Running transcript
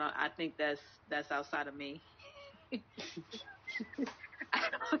I think that's outside of me. I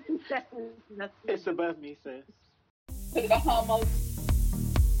don't think that has nothing to It's do with above me, sis. To the homo,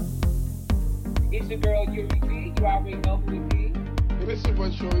 it's your girl Yuri G. You already know who it is. And it's your boy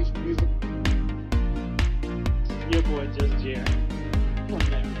Troy's Music. Your boy Just Jerry from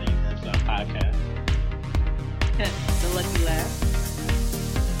the Everything That's Up podcast. the Lucky Laugh.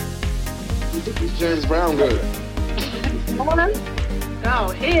 It's James Brown good.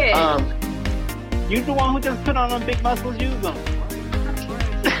 Oh, hey. You the one who just put on them big muscles you them.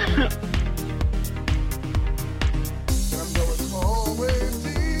 I'm going always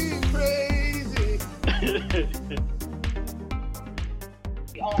crazy.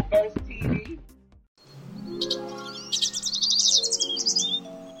 On First TV.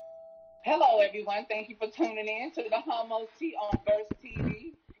 Hello, everyone. Thank you for tuning in to the Homos T on First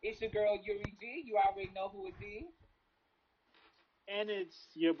TV. It's your girl Yuri G. You already know who it is. And it's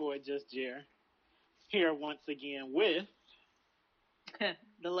your boy Just Jerry here once again with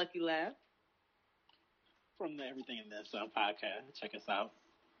the Lucky Laugh. from the Everything That's Up podcast. Check us out.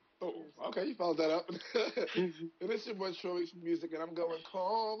 Oh, okay, you followed that up. And it's your boy Troy's Music, and I'm going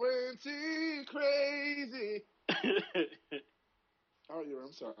quarantine crazy. How are you? I'm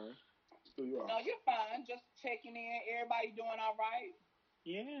sorry. Still you are. No, you're fine. Just checking in. Everybody doing all right?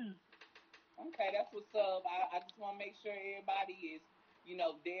 Yeah. Okay, that's what's up. I just want to make sure everybody is,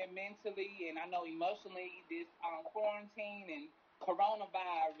 there mentally and I know emotionally. This quarantine and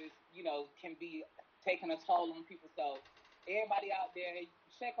coronavirus, can be taking a toll on people. So everybody out there,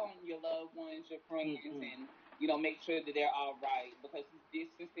 check on your loved ones, your friends, and make sure that they're all right because this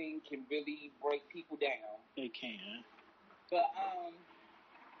distancing can really break people down. It can. But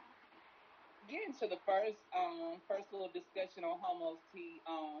getting to the first little discussion on Homos T.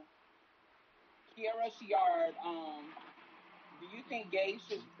 Kierra Sheard, do you think gays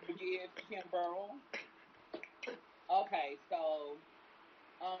should forgive Kim Burrell? Okay, so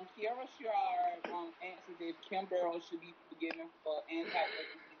Kierra Sheard answers if Kim Burrell should be forgiven for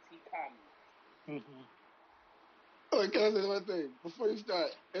anti-LGBT comments. Mm-hmm. Oh, can I say one thing? Before you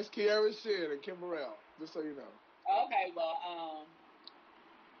start, it's Kierra Sheard and Kim Burrell, just so you know. Okay, well,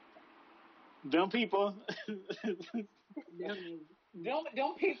 Them people.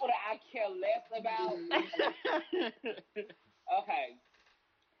 them people that I care less about.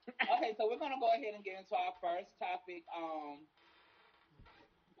 Okay, so we're gonna go ahead and get into our first topic.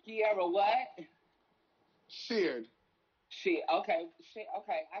 Kierra, what? Sheard. Shit. Okay.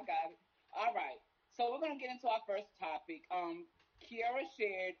 I got it. All right. So we're gonna get into our first topic. Kierra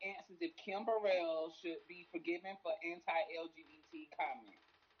Sheard answers if Kim Burrell should be forgiven for anti-LGBT comments.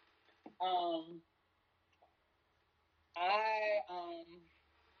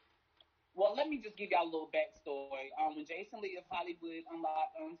 Well, let me just give y'all a little backstory. When Jason Lee of Hollywood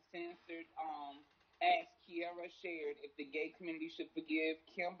Unlocked Uncensored asked Kierra Sheard if the gay community should forgive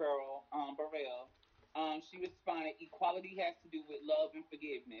Kim Burrell, she responded, "Equality has to do with love and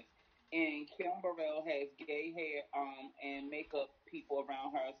forgiveness. And Kim Burrell has gay hair and makeup people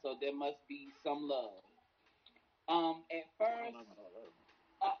around her, so there must be some love." At first,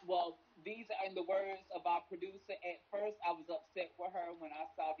 well, these are in the words of our producer. At first, I was upset with her when I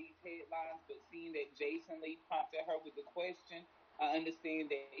saw these headlines, but seeing that Jason Lee prompted her with the question, I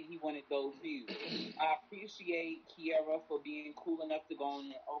understand that he wanted those views. I appreciate Kierra for being cool enough to go on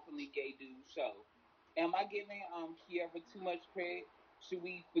an openly gay dude show. Am I giving Kierra too much credit? Should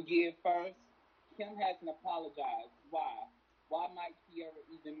we forgive first? Kim hasn't apologized. Why? Why might Kierra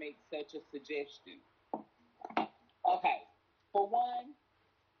even make such a suggestion? Okay. For one,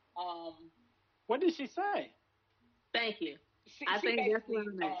 What did she say? Thank you. She think that's basically what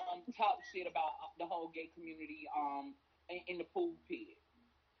I meant. talked shit about the whole gay community in the pulpit.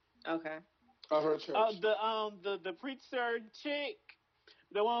 Okay. Of her church. The preacher chick,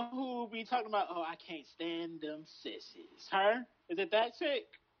 the one who be talking about, oh, I can't stand them sissies. Her? Is it that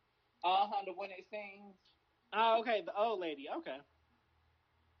chick? The one that sings. Oh, okay, the old lady. Okay.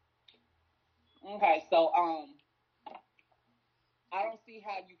 Okay, so I don't see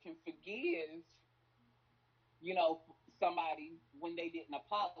how you can forgive, somebody when they didn't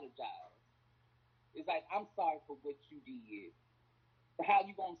apologize. It's like, I'm sorry for what you did. How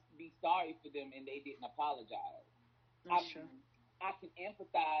you gonna be sorry for them and they didn't apologize? That's true. I can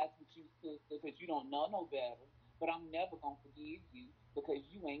empathize with you, sister, because you don't know no better. But I'm never gonna forgive you because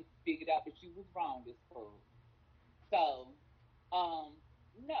you ain't figured out that you was wrong this fuck. So,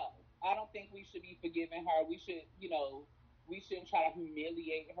 no, I don't think we should be forgiving her. We should, we shouldn't try to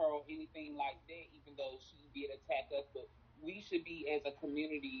humiliate her or anything like that, even though she did attack us. But we should be, as a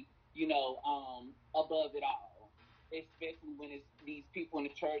community, above it all. especially when it's these people in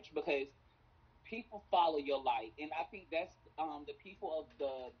the church, because people follow your light, and I think that's the people of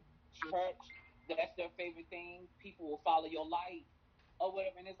the church. That's their favorite thing. People will follow your light or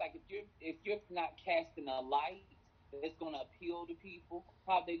whatever, and it's like if you're not casting a light that's gonna appeal to people,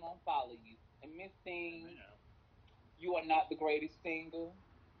 how they gonna follow you? And Miss Thing, you are not the greatest singer.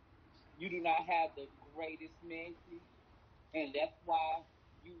 You do not have the greatest message, and that's why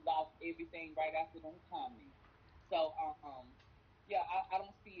you lost everything right after them comments. So, yeah, I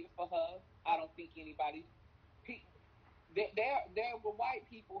don't see it for her. I don't think anybody. There were white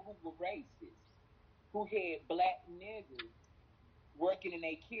people who were racist, who had black niggas working in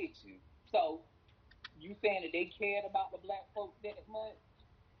their kitchen. So you saying that they cared about the black folks that much?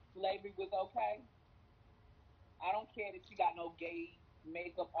 Slavery was okay. I don't care that you got no gay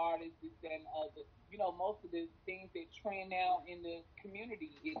makeup artists, this, that, and other. You know, most of the things that trend now in the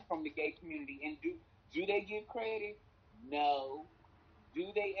community is from the gay community. And do they give credit? No.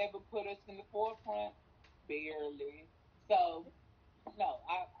 Do they ever put us in the forefront? Barely. So no,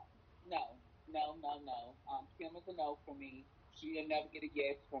 no, no. Kim is a no for me. She'll never get a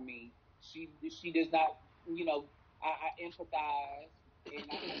yes from me. She does not. You know, I empathize and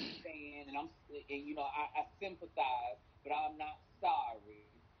I understand and I sympathize, but I'm not sorry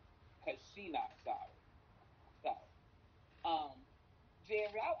because she not sorry. So, um,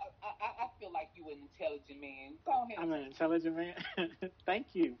 Jerry, I feel like you an intelligent man. Go ahead. I'm an intelligent man. Thank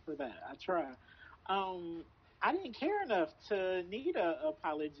you for that. I try. Um, I didn't care enough to need a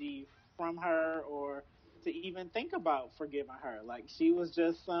apology from her or to even think about forgiving her. Like she was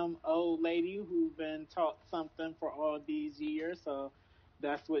just some old lady who been taught something for all these years, so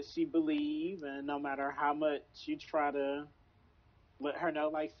that's what she believed. And no matter how much you try to let her know,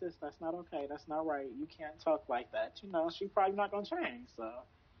 like, sis, that's not okay. That's not right. You can't talk like that. You know, she's probably not gonna change. So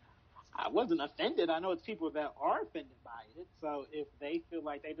I wasn't offended. I know it's people that are offended by it. So if they feel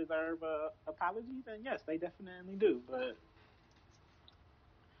like they deserve a apology, then yes, they definitely do. But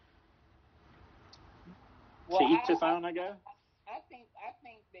Well, to each his own, I guess. I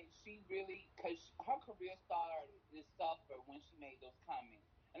think that she really, because her career started to suffer when she made those comments,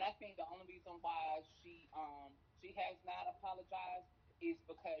 and I think the only reason why she has not apologized is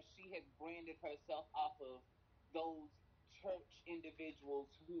because she has branded herself off of those church individuals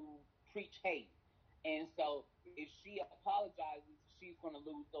who preach hate, and so if she apologizes, she's going to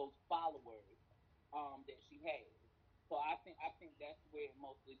lose those followers that she has. So I think that's where it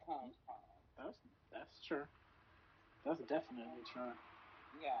mostly comes from. That's true. That's definitely true.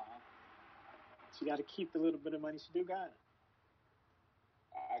 Yeah. She got to keep the little bit of money she do got.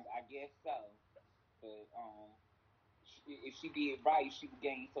 I guess so. But if she did right, she would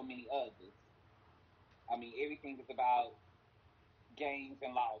gain so many others. I mean, everything is about gains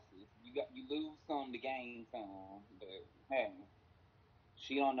and losses. You lose some to gain some. But hey,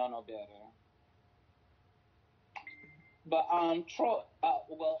 she don't know no better. But Troy,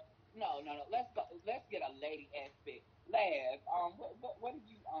 well, no. Let's go. Let's get a lady aspect. Laz, what did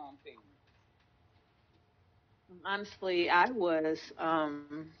you think? Honestly, I was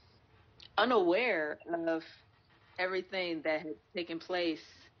unaware of everything that had taken place,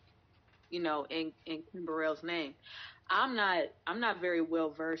 in Kim Burrell's name. I'm not very well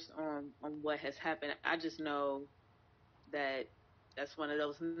versed on what has happened. I just know that that's one of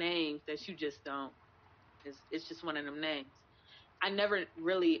those names that you just don't. It's just one of them names. I never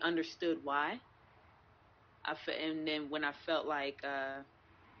really understood why. And then when I felt like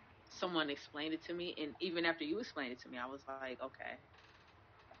someone explained it to me, and even after you explained it to me, I was like, okay,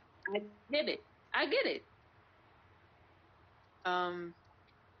 I get it. I get it. Um,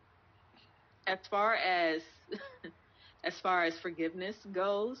 as far as as far as forgiveness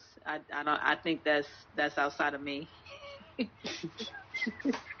goes, I don't. I think that's outside of me.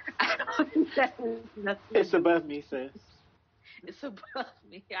 I don't think that's It's above me, sis. it's above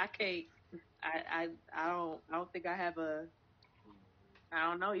me. I can't. I don't think I have a. I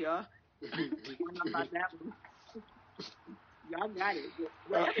don't know, y'all. I don't know about that one. Y'all got it.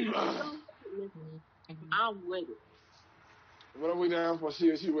 Whatever you go, I'm with it. What are we down for? She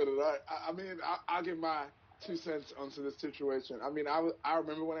with it. I mean, I'll give my 2 cents onto this situation. I mean, I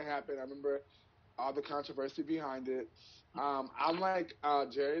remember when it happened. I remember all the controversy behind it. I'm like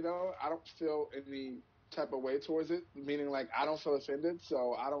Jerry though. I don't feel any type of way towards it. Meaning, like, I don't feel offended,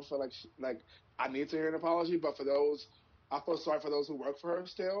 so I don't feel like I need to hear an apology. But for those, I feel sorry for those who work for her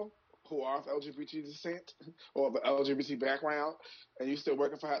still, who are of LGBT descent or of LGBT background, and you still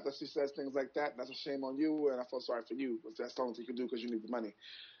working for her that she says things like that. That's a shame on you, and I feel sorry for you if that's the only thing you can do because you need the money.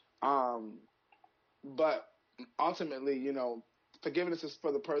 Um, but ultimately, forgiveness is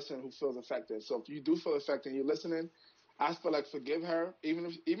for the person who feels affected. So if you do feel affected and you're listening, I feel like forgive her,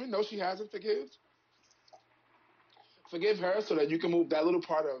 even though she hasn't forgive her so that you can move that little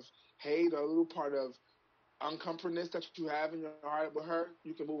part of hate or a little part of uncomfortness that you have in your heart with her.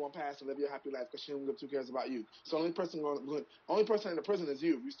 You can move on past and live your happy life because she don't give 2 cares about you. So only person in the prison is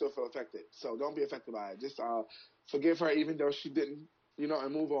you. If you still feel affected, so don't be affected by it. Just forgive her even though she didn't,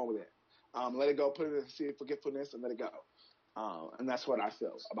 and move on with it. Let it go. Put it in the sea of forgetfulness and let it go. And that's what I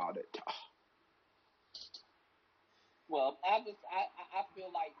feel about it. Well, I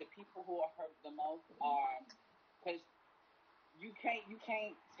feel like the people who are hurt the most are, because you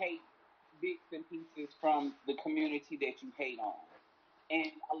can't take bits and pieces from the community that you hate on.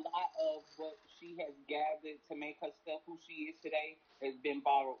 And a lot of what she has gathered to make herself who she is today has been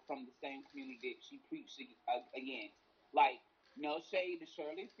borrowed from the same community that she preached against. Like, no shade to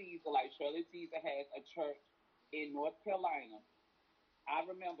Shirley Caesar. Like, Shirley Caesar has a church in North Carolina. I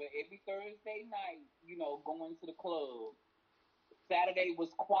remember every Thursday night, going to the club. Saturday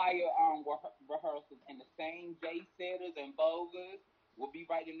was choir rehearsals, and the same Jay Setters and Bogas will be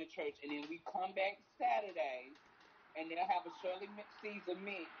right in the church. And then we come back Saturday, and they'll have a Shirley Caesar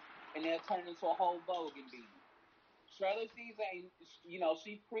mix, and they'll turn into a whole Bogan beat. Shirley Caesar ain't,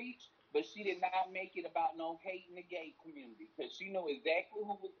 she preached, but she did not make it about no hate in the gay community because she knew exactly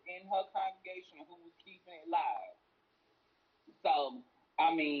who was in her congregation and who was keeping it live. So,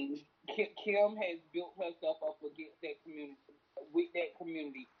 I mean, Kim has built herself up against that community, with that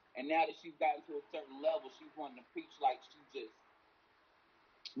community, and now that she's gotten to a certain level, she's wanting to preach like she just.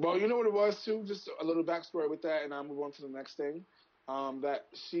 Well, you know what it was too. Just a little backstory with that, and I'll move on to the next thing. That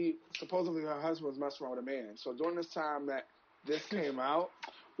she supposedly her husband was messing around with a man. So during this time that this came out,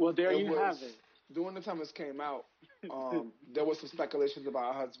 well, there you have it. During the time this came out, there was some speculations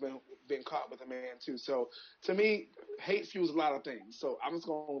about her husband being caught with a man too. So to me, hate fuels a lot of things. So I'm just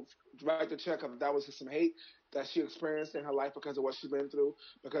going to write the check of that was just some hate that she experienced in her life because of what she's been through.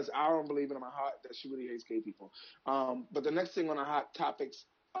 Because I don't believe in my heart that she really hates gay people. But the next thing on our hot topics,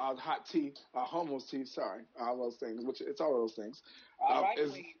 hot tea, homo's tea. Sorry, all those things. Which it's all those things. All right,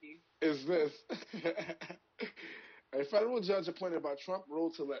 is this? A federal judge appointed by Trump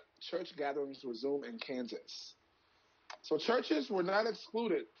ruled to let church gatherings resume in Kansas. So churches were not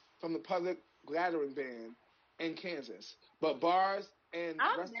excluded from the public gathering ban in Kansas, but bars and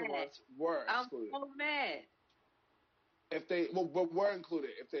restaurants were excluded. I'm so mad. If they were included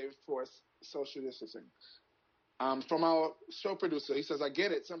if they enforced social distancing. From our show producer, he says, I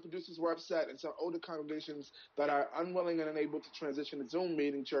get it. Some producers were upset, and some older congregations that are unwilling and unable to transition to Zoom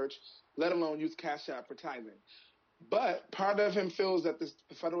meeting church, let alone use Cash App for tithing. But part of him feels that this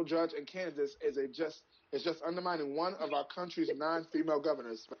federal judge in Kansas is just undermining one of our country's 9 female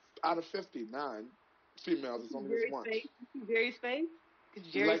governors. Out of 59 females, it's only this one. Jerry's face?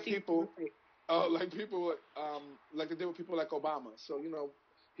 Like people like they did with people like Obama. So,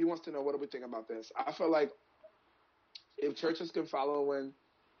 he wants to know, what do we think about this? I feel like if churches can follow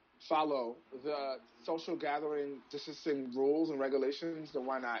the social gathering distancing rules and regulations, then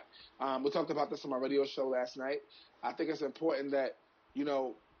why not? We talked about this on my radio show last night. I think it's important that,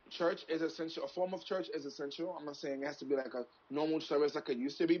 church is essential. A form of church is essential. I'm not saying it has to be like a normal service like it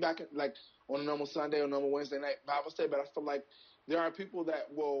used to be back like on a normal Sunday or normal Wednesday night Bible study, but I feel like there are people that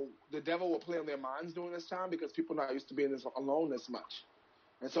the devil will play on their minds during this time because people are not used to being alone this much.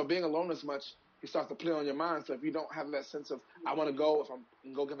 And so being alone this much, he starts to play on your mind. So if you don't have that sense of, I want to go,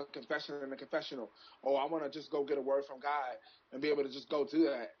 go give a confession in the confessional, or I want to just go get a word from God and be able to just go do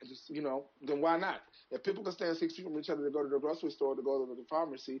that, and just, then why not? If people can stand 6 feet from each other to go to the grocery store, to go to the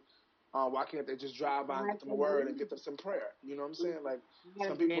pharmacy, why can't they just drive by and get them a word and get them some prayer? You know what I'm saying? Like,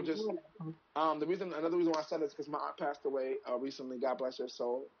 some people just, another reason why I said this is because my aunt passed away recently, God bless her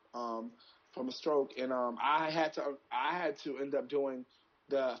soul, from a stroke. And I had to end up doing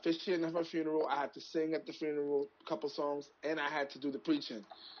the officiating of her funeral. I had to sing at the funeral a couple songs, and I had to do the preaching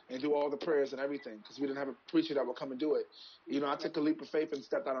and do all the prayers and everything because we didn't have a preacher that would come and do it. I took a leap of faith and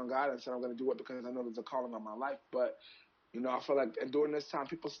stepped out on God and said I'm going to do it because I know there's a calling on my life. But I feel like and during this time,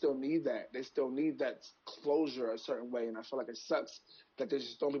 people still need that. They still need that closure a certain way, and I feel like it sucks that they're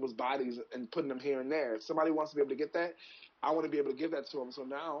just throwing people's bodies and putting them here and there. If somebody wants to be able to get that, I want to be able to give that to them. So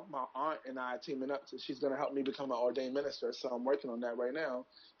now my aunt and I are teaming up. So she's going to help me become an ordained minister. So I'm working on that right now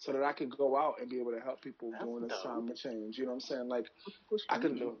so that I can go out and be able to help people during this time of change. You know what I'm saying? Like, I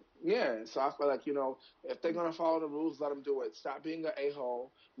can do it. Yeah. So I feel like, if they're going to follow the rules, let them do it. Stop being an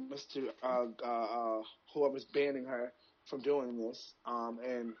a-hole, Mr. Whoever's banning her from doing this,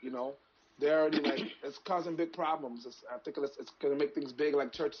 and they're already like it's causing big problems. I think it's going to make things big,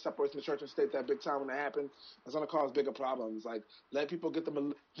 like church separation of church and state. That big time when that happens, it's going to cause bigger problems. Like let people get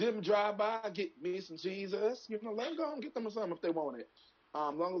them drive by, get me some Jesus. You know, let them go and get them something if they want it.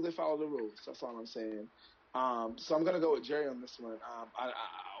 As long as they follow the rules. That's all I'm saying. So I'm going to go with Jerry on this one.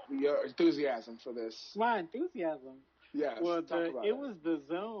 Your enthusiasm for this. My enthusiasm. Yes. Well, it was the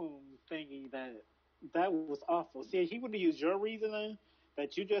Zoom thingy that was awful. See, he would have used your reasoning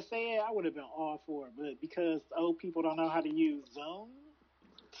that you just said, I would have been all for it. But because old people don't know how to use Zoom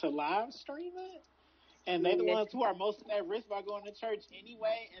to live stream it, and they're the ones who are most at risk by going to church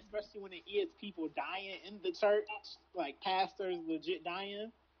anyway, especially when it is people dying in the church, like pastors legit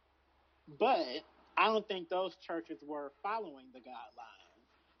dying. But I don't think those churches were following the guidelines.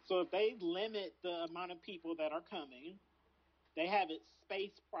 So if they limit the amount of people that are coming, they have it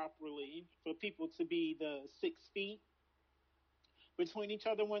spaced properly for people to be the 6 feet between each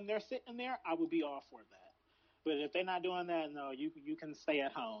other when they're sitting there, I would be all for that. But if they're not doing that, no, you can stay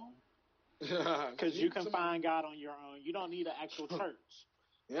at home. Because you can find God on your own. You don't need an actual church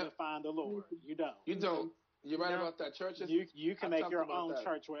to find the Lord. You don't. You don't. You're right about that. Churches. You can make your own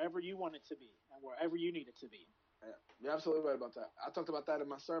church wherever you want it to be and wherever you need it to be. Yeah, you're absolutely right about that. I talked about that in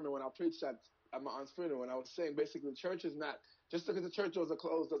my sermon when I preached at my aunt's funeral, and I was saying basically church is not just because the church doors are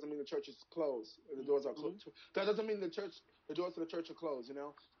closed doesn't mean the church is closed. The doors are closed. That doesn't mean the doors to the church are closed. You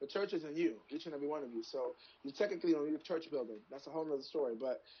know, the church is in you, each and every one of you. So you technically don't need a church building. That's a whole other story.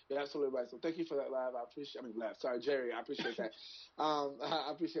 But you're absolutely right. So thank you for that, Lav. Sorry, Jerry. I appreciate that. I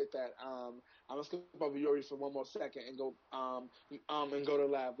appreciate that. I'm gonna skip over Yuri for one more second and go to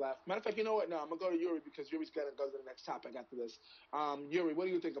Lav. Matter of fact, you know what? No, I'm gonna go to Yuri because Yuri's gonna go to the next topic after this. Yuri, what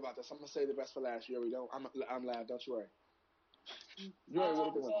do you think about this? I'm gonna say the best for last. Yuri, I'm Lav. Don't you worry. Yuri,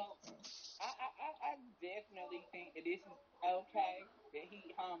 what do you think about this? I definitely think that this is okay. That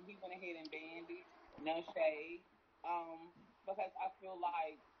he went ahead and banned it. No shade. Because I feel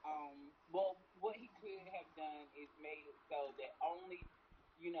like what he could have done is made it so that only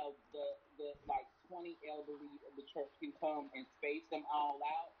the like 20 elderly of the church can come and space them all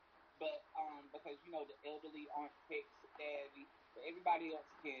out. But because the elderly aren't tech savvy, but everybody else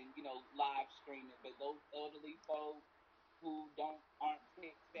can live stream it. But those elderly folks who aren't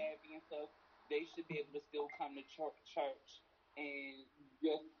tech savvy and stuff, they should be able to still come to church and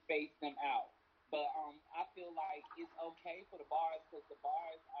just space them out. But I feel like it's okay for the bars because the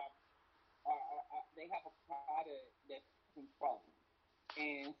bars are they have a product that's controlled,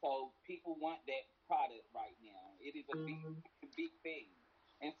 and so people want that product right now. It is a big thing,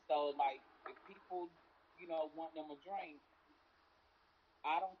 and so like if people want them a drink,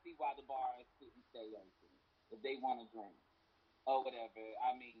 I don't see why the bars couldn't stay open if they want a drink or whatever.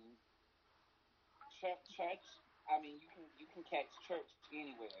 I mean, church. I mean, you can catch church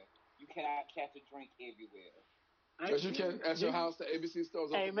anywhere. You cannot catch a drink everywhere. Because you can at your house, the ABC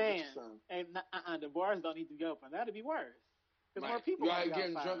stores open. Amen. The bars don't need to be open. That'd be worse. Because more people are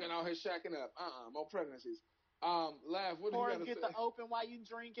getting drunk and out here shacking up. More pregnancies. Laugh. What do you got to say? Get to open while you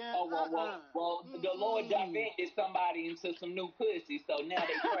drinking. Oh well, the Lord diverted somebody into some new pussy, so now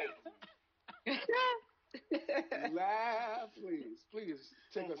they crazy. Laugh, please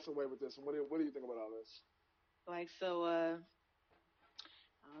take us away with this. What do you think about all this? Like so,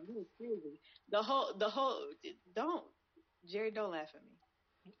 seriously, the whole don't Jerry, don't laugh at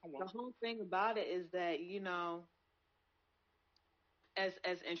me. The whole thing about it is that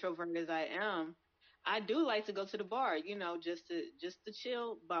as introverted as I am, I do like to go to the bar, just to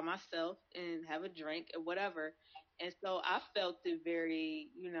chill by myself and have a drink or whatever. And so I felt it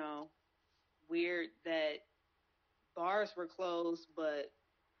very, weird that bars were closed, but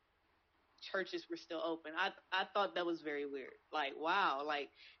churches were still open. I thought that was very weird. Like, wow, like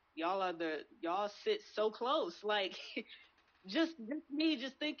y'all sit so close. Like just me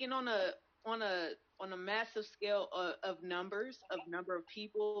just thinking on a massive scale of number of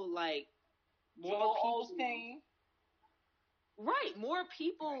people, like more people. Right, more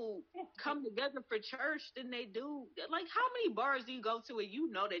people come together for church than they do. Like, how many bars do you go to and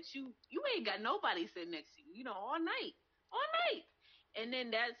that you ain't got nobody sitting next to you, all night, and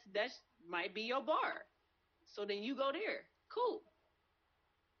then that's might be your bar. So then you go there. Cool.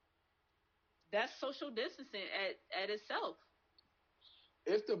 That's social distancing at itself.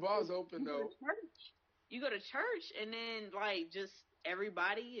 If the bar's open though, you go to church and then like just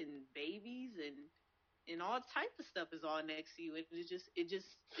everybody and babies and all type of stuff is all next to you. It's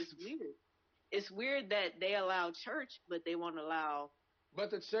weird. It's weird that they allow church, but they won't allow.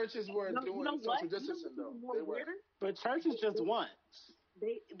 But the churches were doing social distancing though. They were. But church is just once.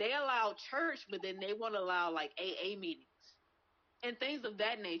 They allow church, but then they won't allow like AA meetings. and things of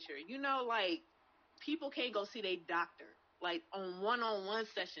that nature. You know, like people can't go see their doctor like on one-on-one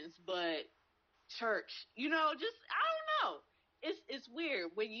sessions, but church, you know, just I don't know. It's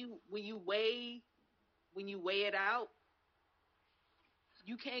weird when you weigh it out.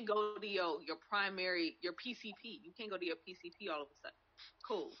 You can't go to your primary, your PCP. You can't go to your PCP all of a sudden.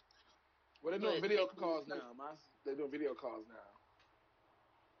 Cool. Well, they're doing video calls now. They're doing video calls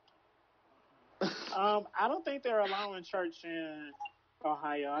now. I don't think they're allowing church in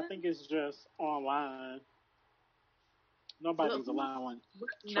Ohio. I think it's just online. Nobody's allowing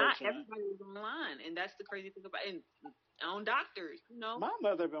not church in. Everybody is online, and that's the crazy thing about it. And on doctors, you know. My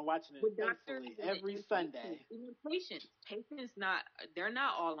mother been watching it doctors every Sunday. Even patients they're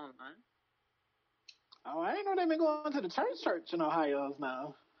not all online. Oh, I didn't know they've been going to the church in Ohio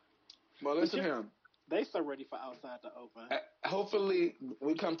now. Well, listen here. They so ready for outside to open. Hopefully,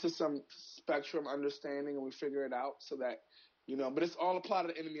 we come to some spectrum understanding and we figure it out so that, you know, but it's all a plot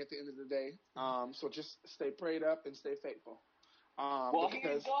of the enemy at the end of the day. So just stay prayed up and stay faithful. Well,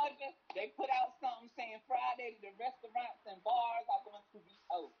 here in Georgia, they put out something saying Friday the restaurants and bars are going to be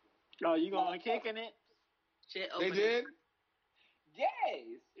open. Oh, you going to kick in it? They did? Yes.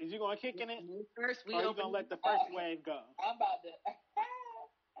 Is you going to kick in it? First, or are you going to let the first wave go? I'm about to...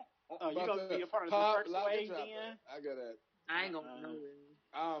 Oh, you going to be a part of the first wave then? I got it. I ain't going to know.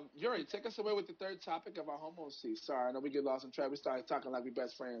 Yuri, take us away with the third topic of our homo-see. Sorry, I know we get lost in track. We started talking like we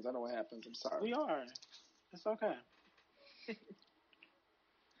best friends. I know what happens. I'm sorry. We are. It's okay.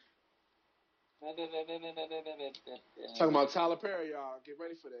 Talking about Tyler Perry, y'all. Get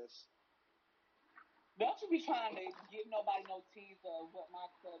ready for this. Don't you be trying to give nobody no teaser of what my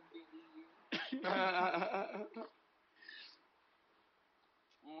subject is.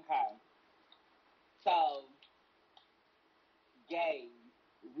 Okay. So, gays.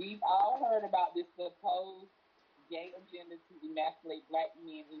 We've all heard about this supposed gay agenda to emasculate black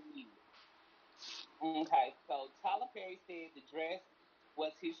men in music. Okay, so Tyler Perry said the dress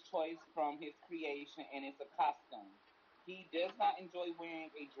was his choice from his creation and it's a costume. He does not enjoy wearing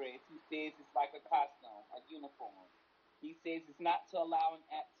a dress. He says it's like a costume, a uniform. He says it's not to allow an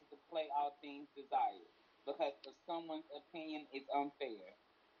actor to play all things desired because of someone's opinion is unfair.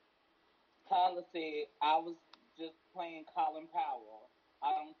 Tyler said, I was just playing Colin Powell.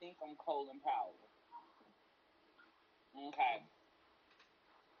 I don't think I'm Colin Powell. Okay.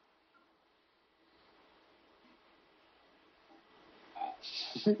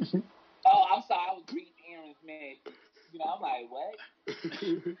 Oh, I'm sorry. I was reading Aaron's message. You know, I'm like, what?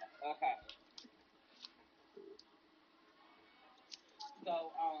 Okay.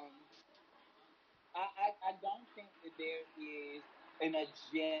 So, I don't think that there is an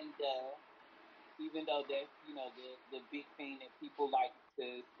agenda, even though that's, you know, the big thing that people like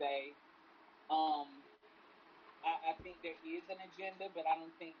to say. I think there is an agenda, but I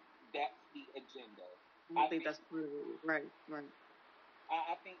don't think that's the agenda. I think that's really right.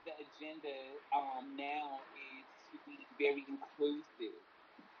 I think the agenda now is to be very inclusive,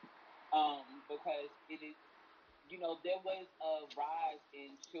 because it is, you know, there was a rise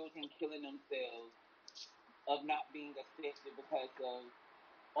in children killing themselves of not being accepted because of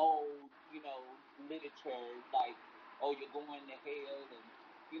old, you know, literature like, oh, you're going to hell, and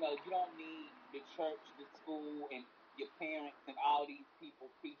you know, you don't need the church, the school, and your parents and all these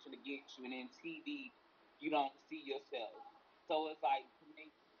people preaching against you, and then TV, you don't see yourself. So it's like to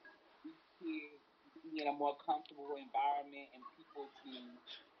make these kids be in a more comfortable environment and people to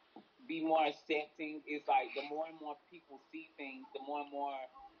be more accepting. It's like the more and more people see things, the more and more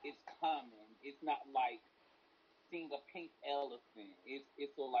it's common. It's not like seeing a pink elephant.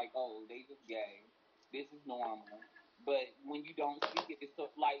 It's so like, oh, they just gay. This is normal. But when you don't see it, it's so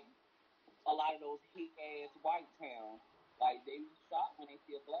like a lot of those hick ass white towns. Like they be shocked when they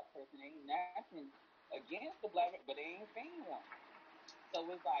see a black person. They ain't nothing against the black, but they ain't seen one. So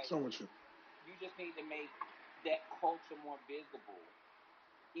it's like so much. You just need to make that culture more visible.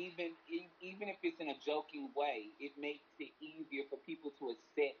 Even if it's in a joking way, it makes it easier for people to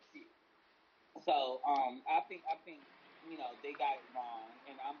accept it. So I think you know they got it wrong,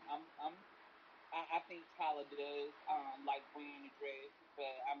 and I think Tyler does like wearing a dress,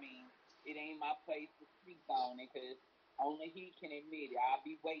 but I mean it ain't my place to speak on it because only he can admit it. I'll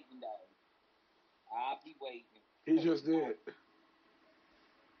be waiting though. I'll be waiting. He just did.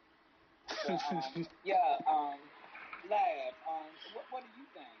 But yeah, Lab. What do you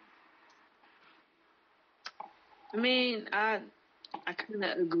think? I mean, I kind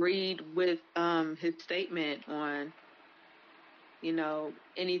of agreed with his statement on, you know,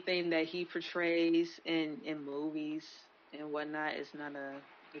 anything that he portrays in movies and whatnot is not a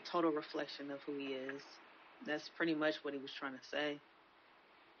total reflection of who he is. That's pretty much what he was trying to say.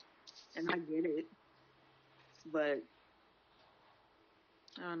 And I get it. But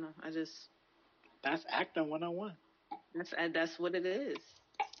I don't know. That's acting 101. That's what it is.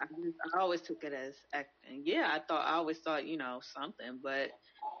 I always took it as acting. Yeah, I always thought, something, but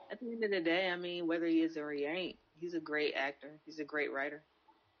at the end of the day, I mean, whether he is or he ain't, he's a great actor. He's a great writer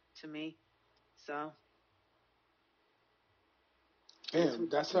to me. So Damn,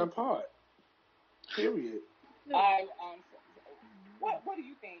 that's her part. Period. I what do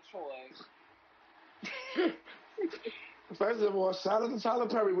you think, Troy? First of all, shout out to Tyler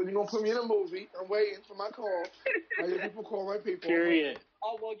Perry. When you gonna put me in a movie? I'm waiting for my call. I hear people call my people. Period.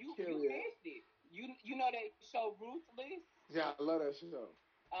 Oh well, you missed it. You know that show Ruthless? Yeah, I love that show.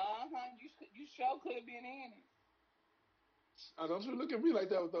 You sure could have been in it. Don't you look at me like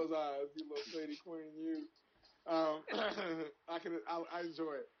that with those eyes, you little shady queen. You. I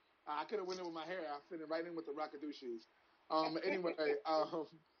enjoy it. I could have went in with my hair. I fit it right in with the rockadoo shoes. Anyway,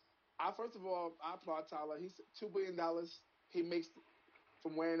 first of all, I applaud Tyler. He's $2 billion. He makes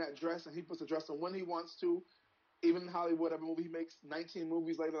from wearing that dress, and he puts the dress on when he wants to. Even in Hollywood, every movie he makes, 19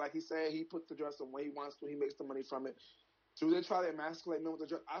 movies later, like he said, he puts the dress on when he wants to. He makes the money from it. Do they try to emasculate men with the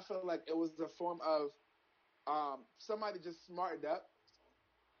dress? I feel like it was a form of somebody just smartened up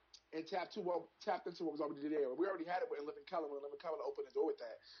and tapped into what was already there. We already had it with Living Color when Living Color opened the door with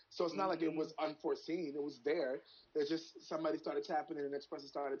that. So it's not like it was unforeseen. It was there. It's just somebody started tapping in, and the next person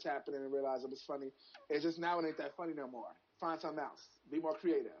started tapping in and realized it was funny. It's just now it ain't that funny no more. Find something else. Be more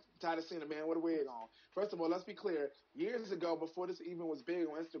creative. I'm tired of seeing a man with a wig on. First of all, let's be clear. Years ago, before this even was big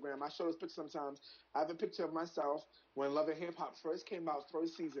on Instagram, I show this picture sometimes. I have a picture of myself when Love and Hip Hop first came out,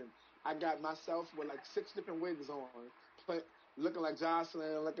 first season. I got myself with like 6 different wigs on, looking like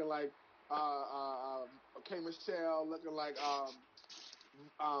Jocelyn, looking like K. Michelle, looking like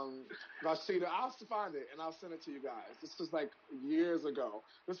Rashida. I'll find it and I'll send it to you guys. This was like years ago.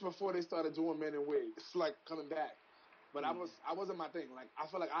 This was before they started doing men in wigs. It's like coming back. But I wasn't my thing. Like I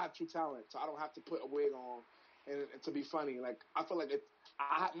feel like I have true talent, so I don't have to put a wig on and to be funny. Like I feel like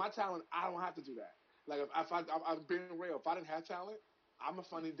my talent. I don't have to do that. Like I'm being real. If I didn't have talent, I'm a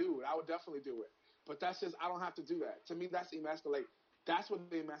funny dude. I would definitely do it. But that's just I don't have to do that. To me, that's emasculate. That's when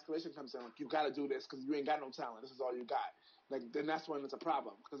the emasculation comes in. Like you got to do this because you ain't got no talent. This is all you got. Like then that's when it's a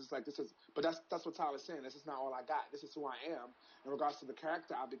problem because it's like this is. But that's what Tyler's saying. This is not all I got. This is who I am in regards to the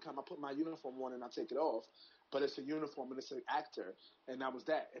character I become. I put my uniform on and I take it off. But it's a uniform and it's an actor, and that was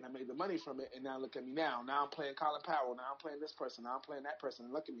that. And I made the money from it, and now look at me now. Now I'm playing Colin Powell. Now I'm playing this person. Now I'm playing that person.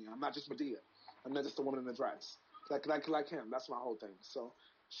 And look at me. I'm not just Medea. I'm not just a woman in a dress. Like him. That's my whole thing. So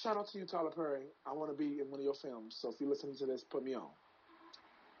shout out to you, Tyler Perry. I want to be in one of your films. So if you're listening to this, put me on.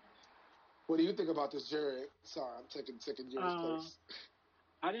 What do you think about this, Jerry? Sorry, I'm taking Jerry's place.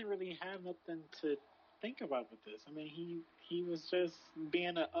 I didn't really have nothing to think about with this. I mean, he was just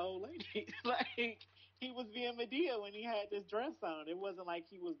being an old lady. Like he was being Medea when he had this dress on. It wasn't like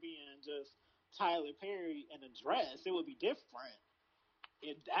he was being just Tyler Perry in a dress. It would be different.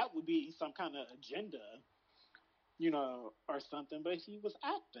 That would be some kind of agenda, or something. But he was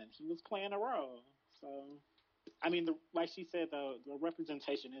acting. He was playing a role. So, I mean, like she said, though, the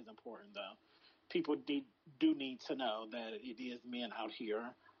representation is important, though. People do need to know that it is men out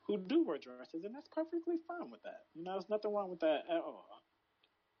here who do wear dresses, and that's perfectly fine with that. There's nothing wrong with that at all.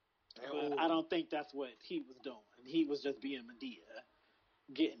 But I don't think that's what he was doing. He was just being Medea,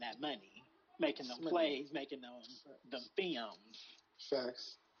 getting that money, making them plays, making them films.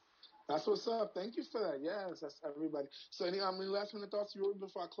 Facts. That's what's up. Thank you for that. Yes, that's everybody. So any last minute thoughts you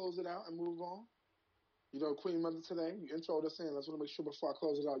before I close it out and move on? Queen Mother today, you introed us in. I just want to make sure before I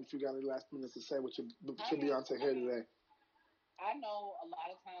close it out, if you got any last minutes to say with your Beyonce here today. I know a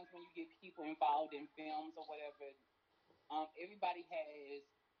lot of times when you get people involved in films or whatever, everybody has,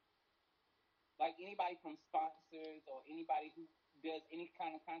 like anybody from sponsors or anybody who does any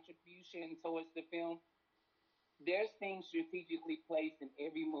kind of contribution towards the film, there's things strategically placed in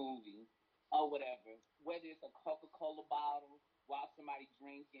every movie or whatever, whether it's a Coca-Cola bottle while somebody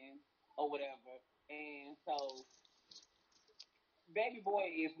drinking or whatever. And so Baby Boy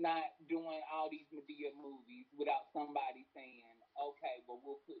is not doing all these Medea movies without somebody saying, okay, well,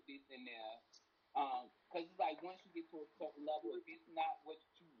 we'll put this in there. Because it's like once you get to a certain level, if it's not what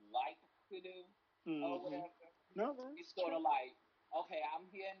you like to do or whatever, it's sort of like, okay, I'm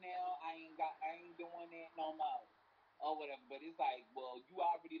here now. I ain't doing that no more or whatever. But it's like, well, you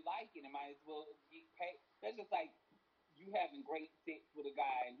already like it and might as well get paid. That's just like you having great sex with a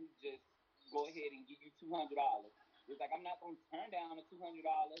guy and he just go ahead and give you $200. It's like I'm not gonna turn down the $200.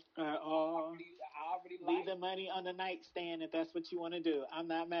 I already leave like the money on the nightstand if that's what you want to do. I'm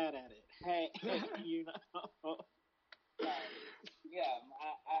not mad at it. Hey, you know. right. Yeah,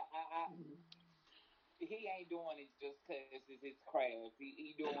 he ain't doing it just because it's his craft.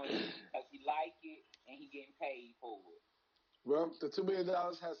 He doing it because he like it and he getting paid for it. Well, the $2 million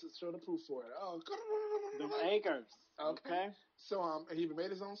has to show the proof for it. Oh, Them acres. Okay. So he even made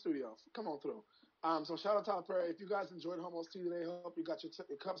his own studio. Come on through. So shout out Tyler Perry. If you guys enjoyed Homos Tea today, hope you got your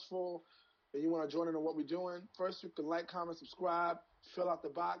cups full and you want to join in on what we're doing. First, you can like, comment, subscribe, fill out the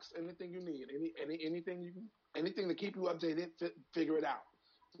box, anything you need, anything to keep you updated. Figure it out.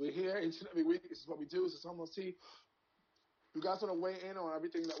 We're here each and every week. This is what we do. This is Homos Tea. You guys want to weigh in on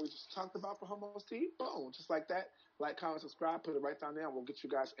everything that we just talked about for Homos Tea? Boom, just like that. Like, comment, subscribe, put it right down there, and we'll get you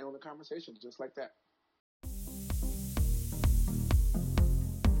guys in on the conversation just like that.